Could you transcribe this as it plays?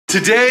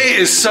Today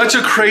is such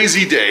a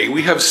crazy day.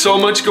 We have so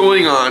much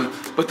going on,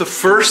 but the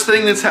first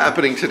thing that's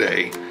happening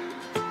today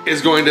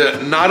is going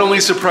to not only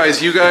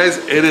surprise you guys,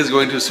 it is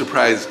going to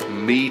surprise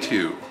me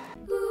too.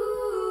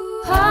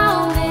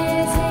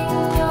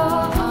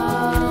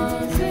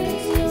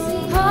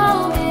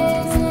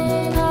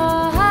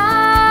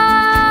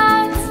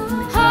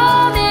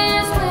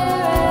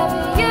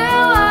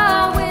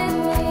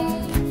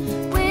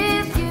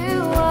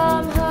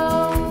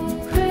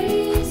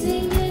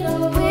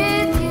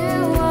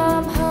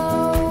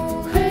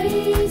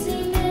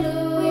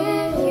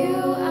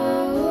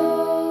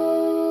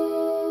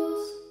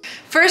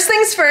 First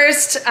things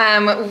first,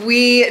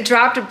 we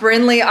dropped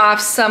Brynlee off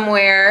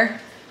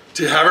somewhere.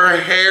 To have her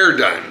hair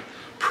done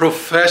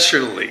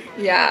professionally.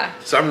 Yeah.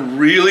 So I'm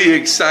really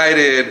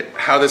excited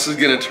how this is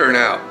gonna turn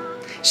out.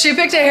 She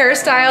picked a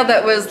hairstyle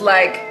that was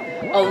like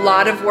a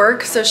lot of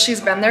work, so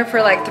she's been there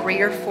for like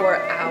 3 or 4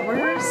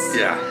 hours.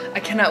 Yeah. I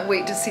cannot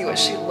wait to see what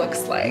she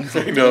looks like.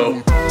 I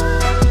know.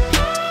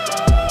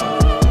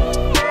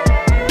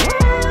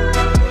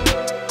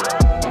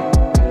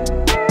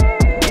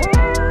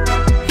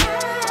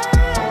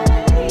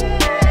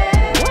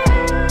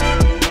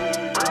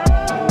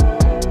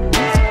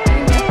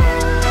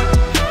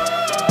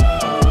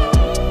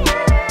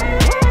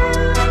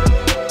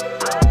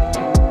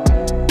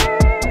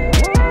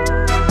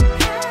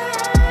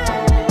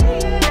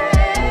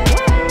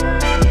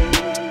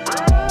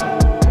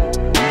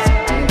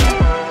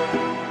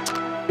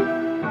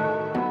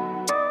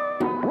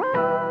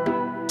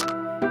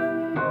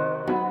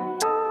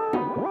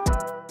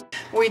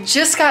 We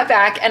just got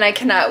back and I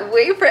cannot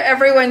wait for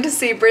everyone to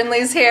see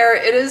Brynlee's hair.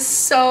 It is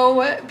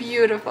so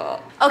beautiful.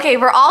 Okay,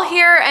 we're all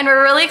here and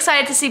we're really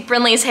excited to see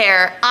Brynlee's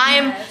hair.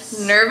 I'm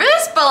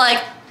nervous, but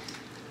like,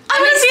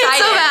 I'm gonna see it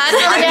so bad.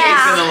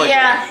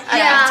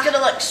 Yeah, it's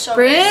gonna look so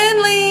good.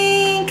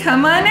 Brynlee,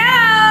 come on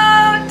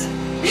out.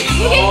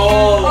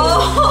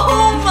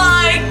 Oh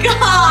my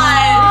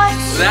god.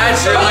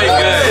 That's really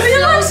good.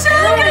 You look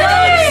so good.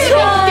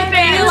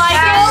 You like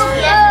it?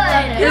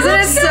 Isn't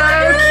it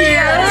so cute?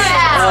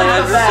 Oh,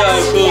 that's so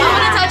cool. I'm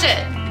gonna touch it.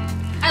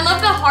 I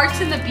love the hearts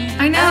and the beads.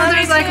 I know,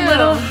 there's like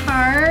little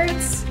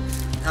hearts.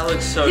 That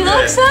looks so You good.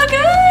 look so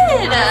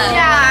good.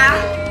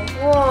 Yeah.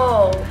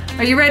 Whoa.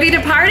 Are you ready to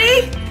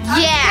party?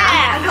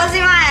 Yeah. I'm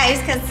closing my eyes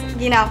because,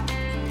 you know.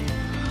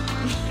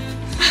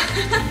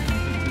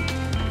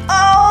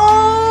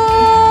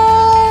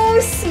 Oh,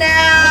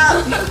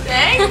 snap.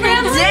 Thanks,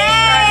 Brynlee.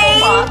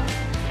 Dang.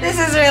 This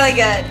is really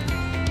good.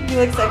 You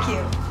look so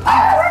cute.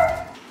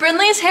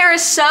 Brynlee's hair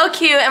is so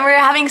cute and we're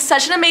having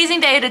such an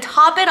amazing day. To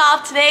top it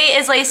off, today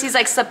is Lacey's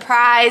like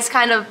surprise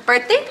kind of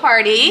birthday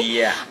party.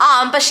 Yeah.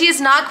 But she is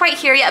not quite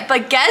here yet,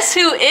 but guess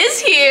who is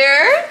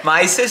here?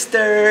 My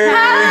sister.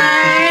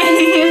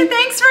 Hi,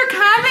 thanks for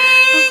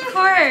coming. Of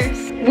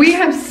course. We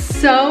have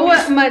so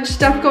much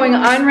stuff going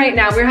on right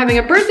now. We're having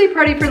a birthday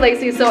party for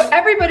Lacey, so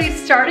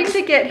everybody's starting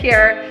to get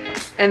here.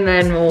 And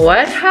then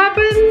what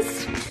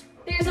happens?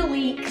 There's a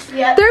leak.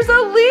 Yep. There's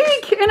a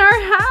leak in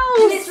our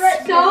house. It's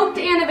soaked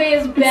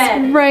Annabea's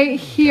bed. It's right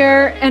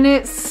here, and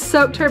it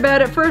soaked her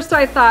bed. At first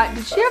I thought,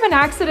 did she have an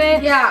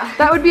accident? Yeah.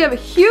 That would be a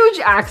huge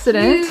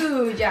accident.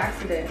 Huge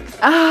accident.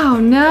 Oh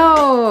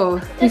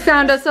no. You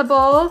found us a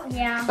bowl?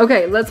 Yeah.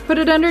 Okay, let's put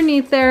it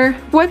underneath there.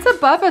 What's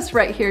above us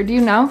right here? Do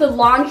you know? The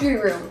laundry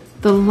room.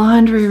 The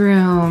laundry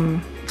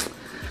room.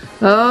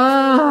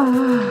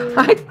 Oh,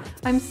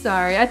 I'm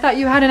sorry. I thought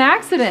you had an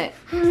accident.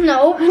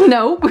 No.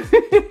 Nope.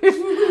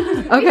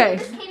 Okay.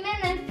 Came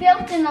in and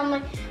felt it and I'm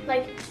like,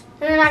 and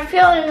then I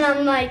felt it and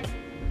I'm like,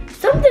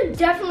 something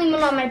definitely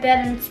went on my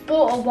bed and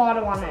spilled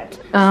water on it.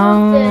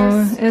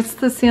 Oh, it's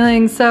the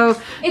ceiling. So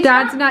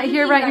Dad's not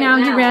here right now.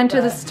 He ran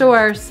to the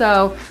store.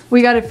 So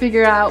we got to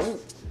figure out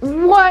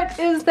what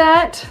is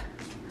that.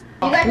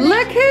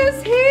 Look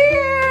who's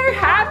here.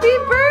 Happy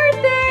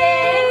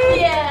birthday.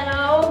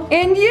 Yeah,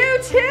 And you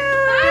too.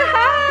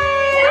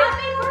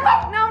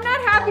 Hi. No,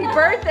 not happy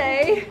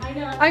birthday. I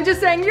know. I'm just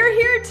saying you're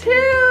here too.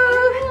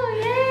 Oh,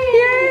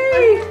 yay.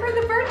 I'm here for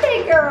the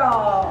birthday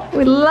girl.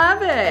 We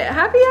love it.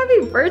 Happy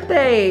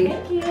birthday.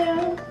 Thank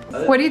you.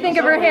 What do you think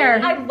of her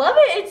hair? I love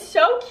it. It's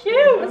so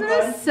cute. Isn't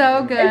it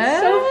so good? It's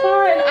so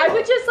fun. I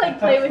would just like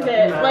play with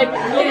it, like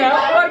you know.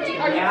 Or do you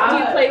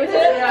play with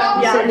it?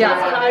 Yeah.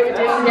 That's what I would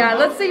do. Yeah,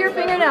 let's see your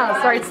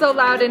fingernails. Sorry, it's so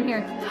loud in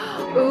here.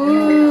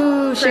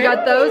 Ooh, she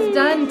got those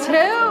done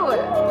too.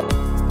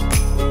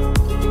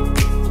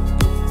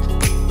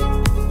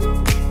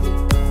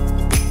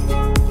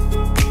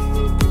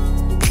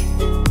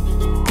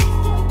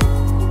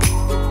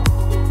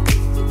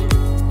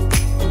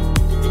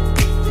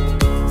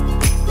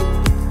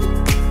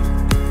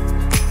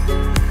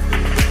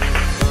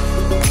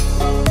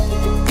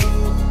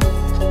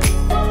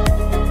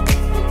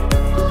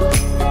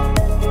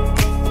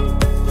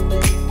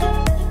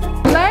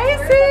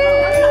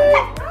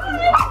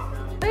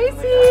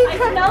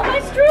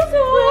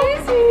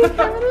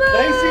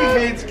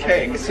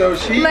 So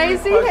she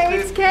Lacey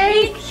hates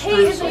cake.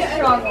 Hate is a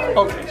strong word.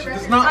 Okay, she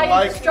does not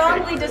like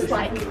strongly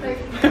dislike.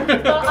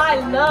 But I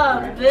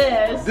love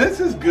this. This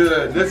is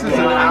good. This is an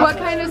apple. What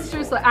kind of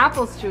streusel?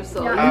 Apple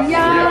streusel. Apple,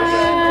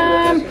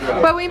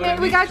 Yum. But we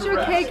got you a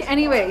surprise. cake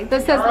anyway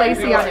that says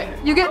Lacey on it.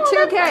 You get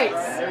 2 cakes.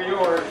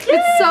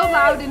 It's so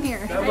loud in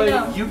here. That way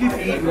you get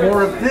to eat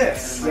more of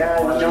this.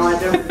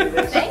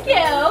 Thank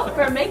you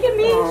for making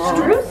me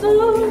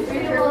streusel.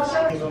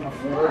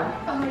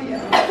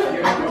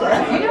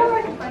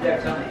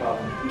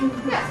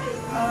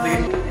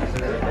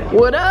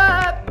 What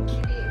up?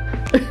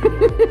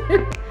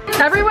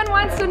 Everyone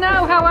wants to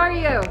know, how are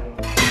you?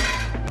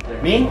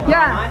 Me?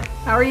 Yeah.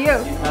 How are you?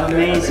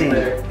 Amazing.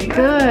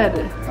 Good.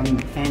 I'm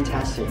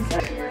fantastic.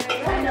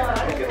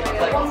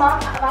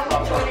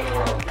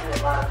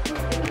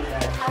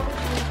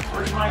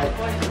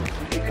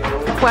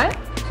 What?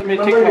 Somebody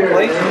take my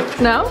place?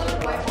 No?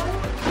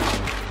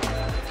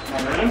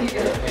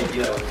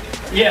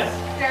 Yes.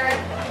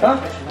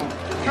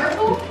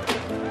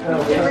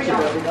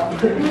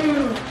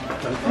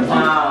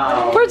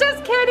 Wow. We're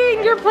just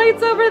kidding. Your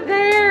plate's over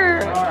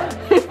there.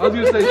 I was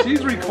gonna say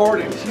she's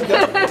recording. She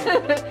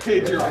definitely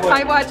paid your plate.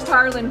 I watched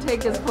Harlan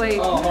take his plate.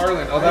 Oh,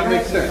 Harlan. Oh, that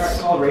makes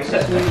sense. All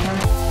racist.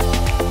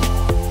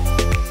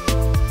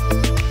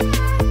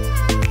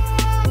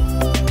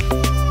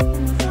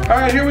 All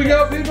right, here we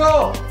go,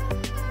 people.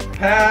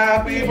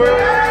 Happy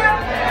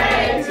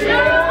birthday to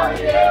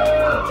you.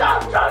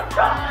 Chop, chop,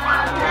 chop.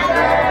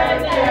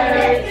 Happy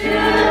birthday to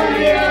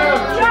you.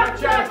 Chop,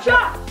 chop,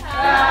 chop.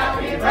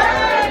 Happy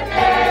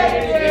birthday,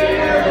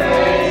 dear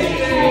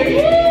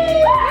Lacey.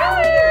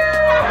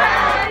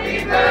 Happy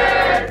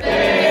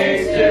birthday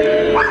to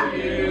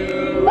you.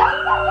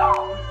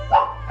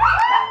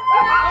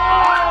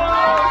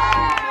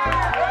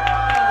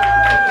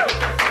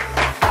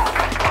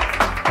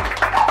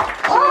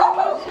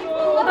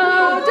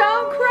 Oh,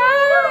 don't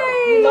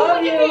cry.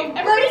 Love you.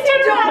 Everybody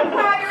turn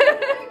around.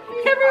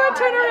 Everyone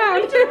turn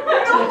around.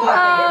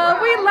 Oh,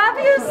 we love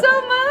you so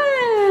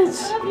much.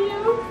 Love you.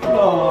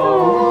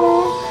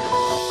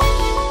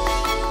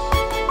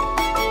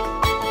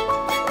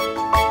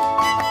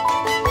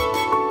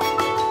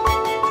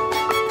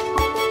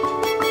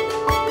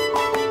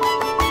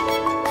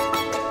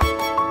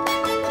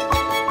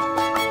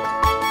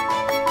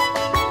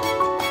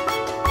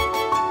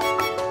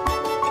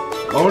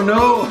 Oh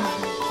no,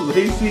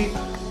 Lacey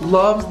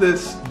loves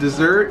this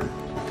dessert.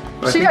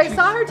 I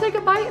saw her take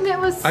a bite and it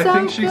was so I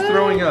think she's good.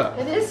 throwing up.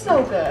 It is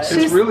so good.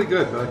 It's really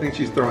good, but I think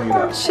she's throwing it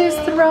up. She's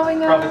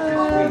throwing up.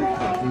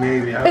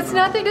 Maybe. I don't It's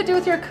know. nothing to do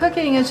with your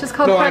cooking. It's just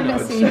called No, I know.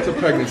 pregnancy. It's a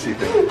pregnancy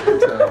thing.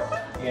 So.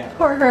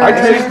 Poor her. I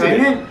taste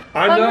it.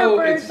 I On know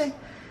her it's.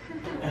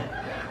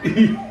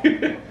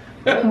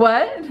 birthday.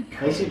 What?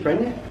 Lacey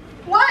pregnant?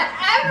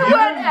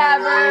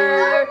 Whatever.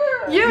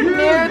 You knew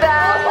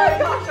that. Oh my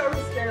gosh, I was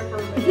scared for a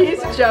minute.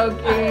 He's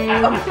joking.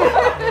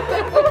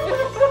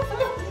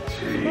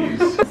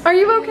 Jeez. Are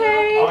you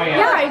okay?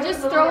 Yeah, I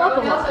just throw up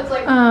a lot. It's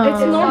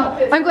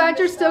normal. I'm glad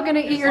you're still gonna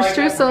eat your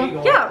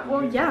streusel. Yeah,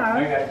 well, yeah.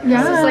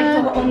 Yeah. This is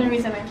like the only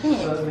reason I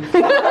came.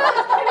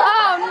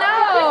 Oh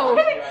no!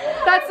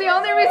 That's the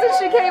only reason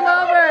she came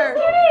over.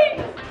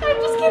 I'm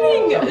just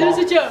kidding. It was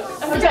a joke.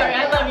 I'm sorry.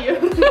 I love you.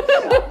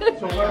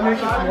 So when I make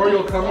this more,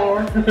 you'll come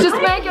more? Just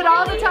make it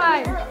all the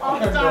time. All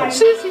the time.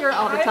 She's here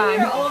all the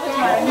time. All the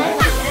time.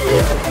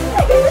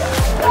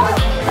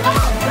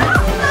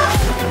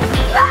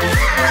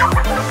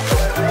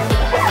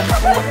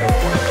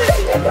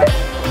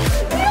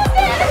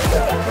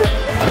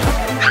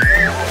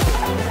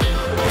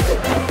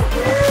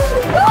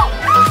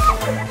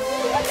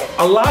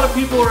 A lot of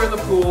people are in the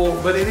pool,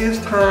 but it is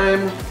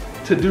time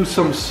to do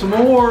some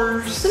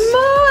s'mores.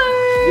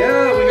 S'mores!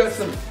 Yeah, we got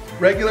some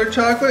regular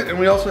chocolate and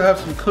we also have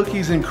some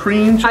cookies and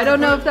cream chocolate. I don't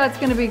know if that's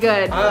gonna be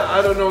good.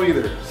 I don't know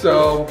either.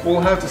 So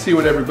we'll have to see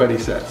what everybody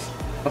says.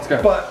 Let's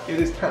go. But it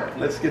is time.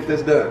 Let's get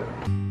this done.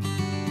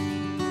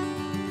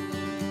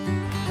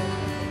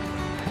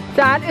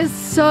 That is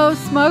so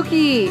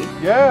smoky.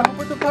 Yeah,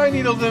 put the pine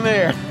needles in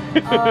there.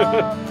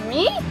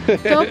 Me?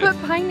 Don't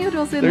put pine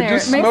noodles in They're there.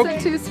 just It makes smoky.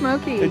 it too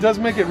smoky. It does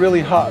make it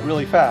really hot,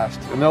 really fast,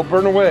 and they'll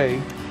burn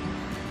away,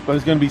 but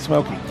it's gonna be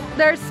smoky.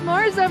 There's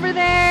s'mores over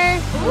there.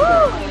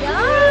 Ooh,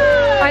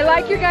 yeah. I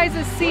like your guys'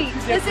 seat.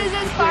 This is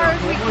as far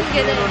as we can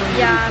get it.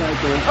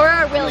 Yeah. Or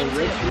are willing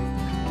to.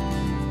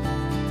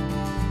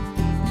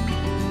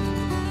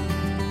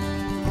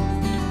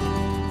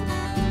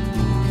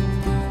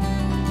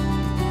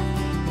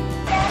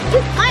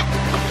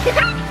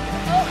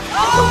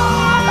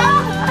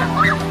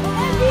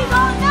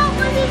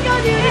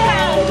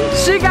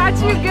 She got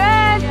you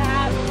good.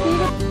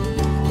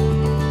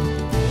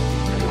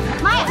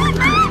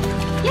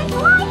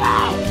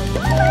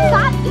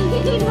 Stop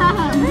eating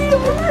them.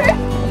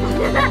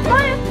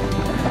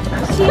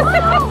 She's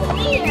so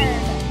weird.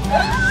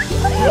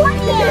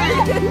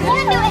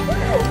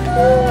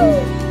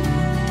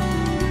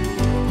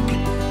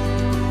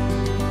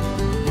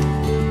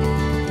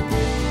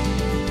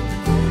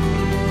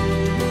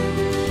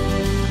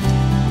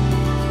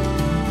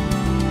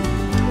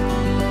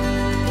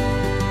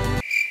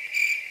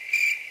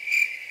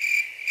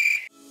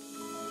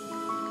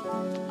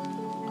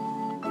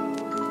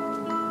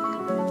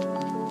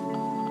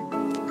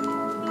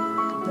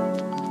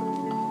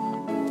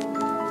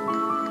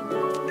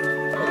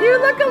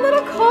 look a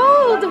little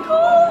cold.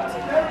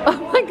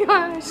 Oh my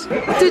gosh.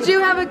 Did you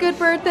have a good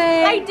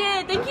birthday? I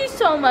did. Thank you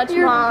so much,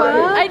 You're Mom.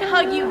 welcome. I'd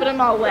hug you, but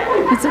I'm all wet.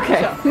 It's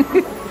okay.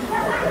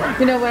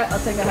 You know what? I'll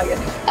take a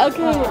hug.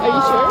 Okay,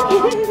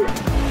 are you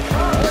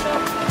sure?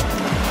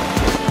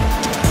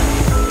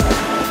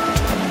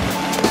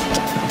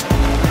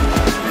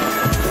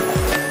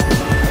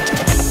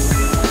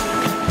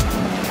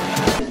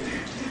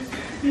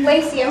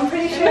 Lacey, I'm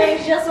pretty sure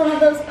it's just one of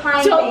those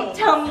pine Don't things.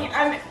 tell me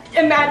I'm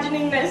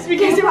imagining this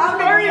because it was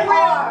very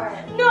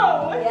real.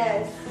 No.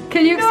 Yes.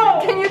 Can you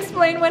No. can you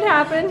explain what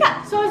happened?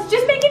 Yeah, so I was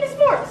just making the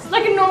s'mores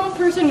like a normal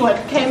person would,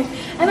 okay?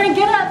 And I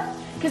get up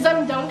because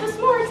I'm done with the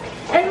s'mores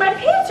and my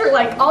pants are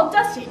like all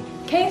dusty,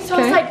 okay? So I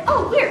was Okay. like,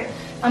 oh, weird.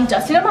 I'm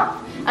dusting them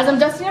off. As I'm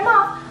dusting them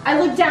off, I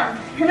look down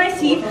and I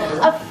see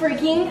a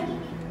freaking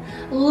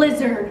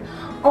lizard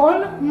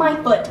on my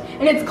foot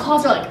and its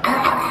claws are like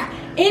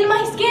in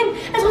my skin.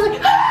 And so I was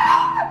like,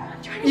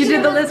 trying to You get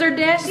did the it- lizard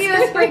dance? She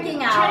was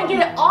freaking out. trying to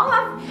get it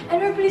off,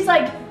 and everybody's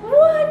like,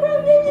 what?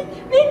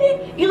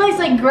 Eli's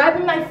like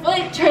grabbing my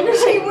foot, trying to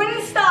She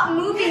wouldn't stop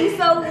moving,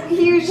 so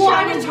he was Well,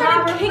 I trying was to trying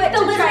grab to her kick foot the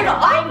to lizard try to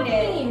off find of it.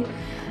 me.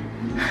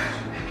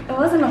 It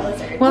wasn't a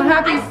lizard.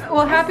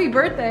 Well, happy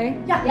birthday.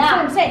 Yeah, that's what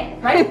I'm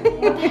saying, right?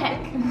 What the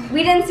heck?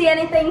 We didn't see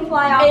anything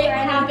fly off It or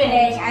anything.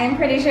 happened. I'm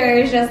pretty sure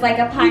it was just like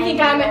a pine. You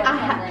think I'm needle or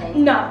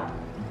something. no.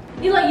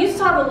 Eli, you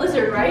saw the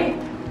lizard, right?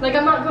 Like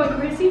I'm not going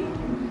crazy?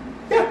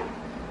 Yeah.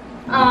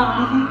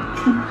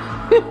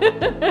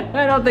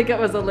 I don't think it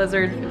was a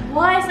lizard.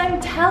 Was, I'm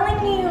telling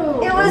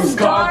you. It was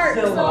dark,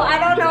 so I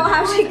don't know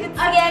how she could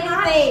see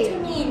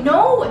anything. To me.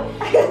 No.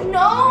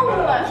 No.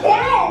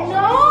 Yes.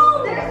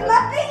 No. There's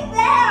nothing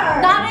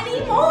there. Not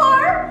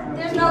anymore.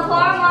 There's no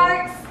claw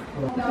marks.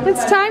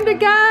 It's time to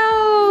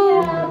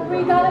go. Yeah,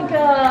 we gotta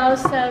go.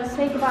 So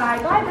say goodbye.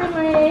 Bye,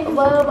 Brinley.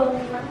 Love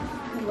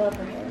her. Love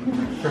her hair.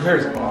 Her hair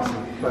is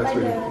awesome. That's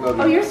sweet. Love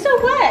Oh, you. you're so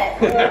wet.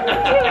 What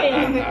are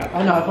you doing?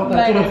 I know, I thought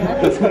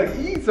that too. It's like,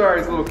 sorry,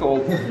 it's a little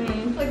cold.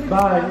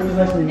 Bye, it was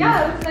nice meeting you.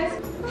 Yeah, it was nice.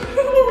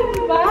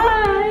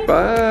 Bye.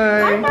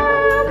 Bye.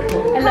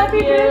 Mom. I love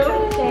you.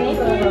 Thank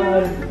you.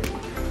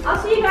 Bye.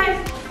 I'll see you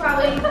guys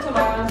probably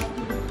tomorrow.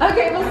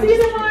 Okay, we'll see you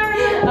tomorrow.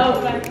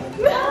 Oh,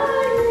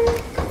 bye.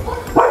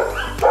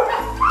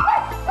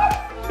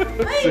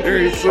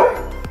 Seriously.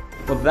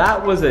 Well,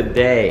 that was a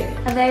day.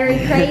 A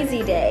very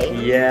crazy day.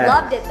 Yeah.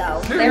 Loved it though.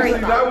 Very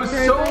Seriously, fun. that was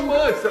so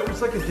much. That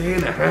was like a day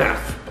and a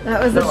half.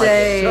 That was a Such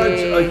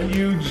day. a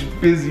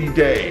huge, busy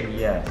day.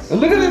 Yes. And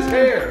look at this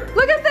hair.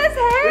 Look at this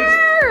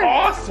It's hair.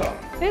 awesome.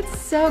 It's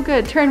so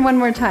good. Turn one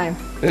more time.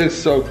 It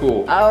is so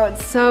cool. Oh,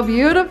 it's so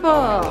beautiful.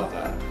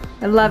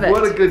 I love it.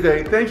 What a good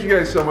day. Thank you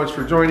guys so much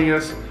for joining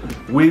us.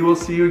 We will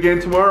see you again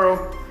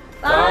tomorrow.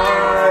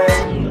 Bye.